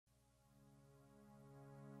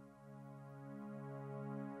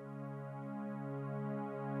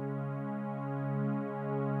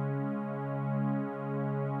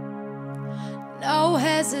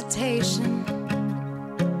hesitation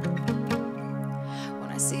when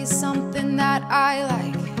I see something that I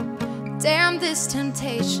like. Damn this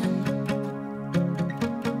temptation.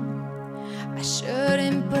 I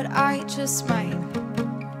shouldn't, but I just might.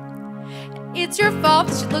 And it's your fault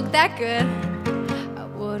that you look that good. I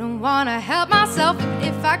wouldn't wanna help myself even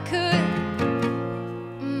if I could.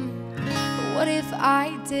 But what if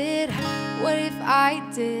I did? What if I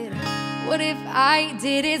did? What if I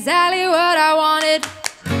did exactly what I wanted?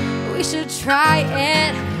 We should try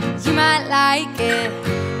it, you might like it.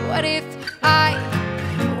 What if I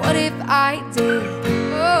did?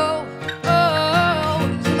 Oh, oh,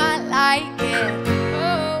 you might like it.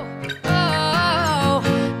 Oh, oh,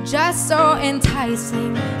 just so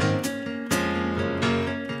enticing.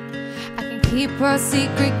 I can keep a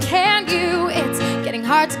secret, can you? It's getting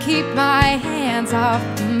hard to keep my hands off.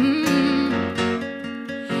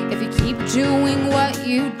 If you keep doing what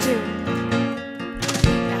you do,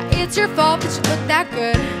 now it's your fault that you look that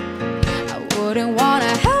good. I wouldn't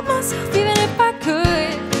wanna help myself even if I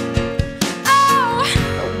could. Oh,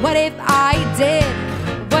 but what if I did?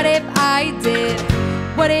 What if I did?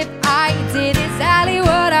 What if I did exactly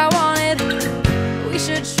what I wanted? We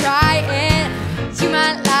should try it, you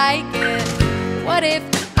might like it. What if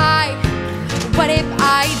I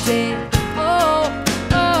did? Oh,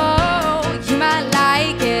 oh, you might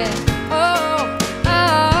like it. Oh,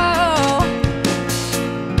 oh.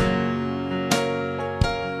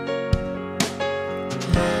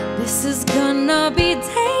 This is gonna be dangerous.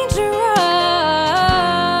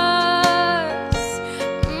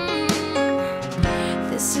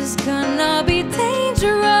 This is gonna be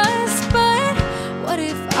dangerous. But what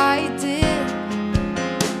if I did?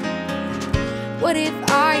 What if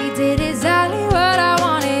I did exactly what I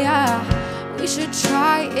wanted? Yeah, we should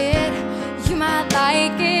try it, you might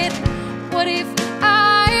like it. What if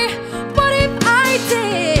I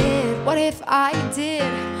did? What if I did?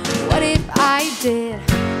 What if I did?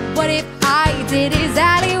 What if I did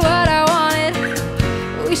exactly what I wanted?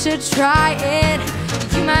 We should try it,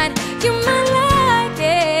 you might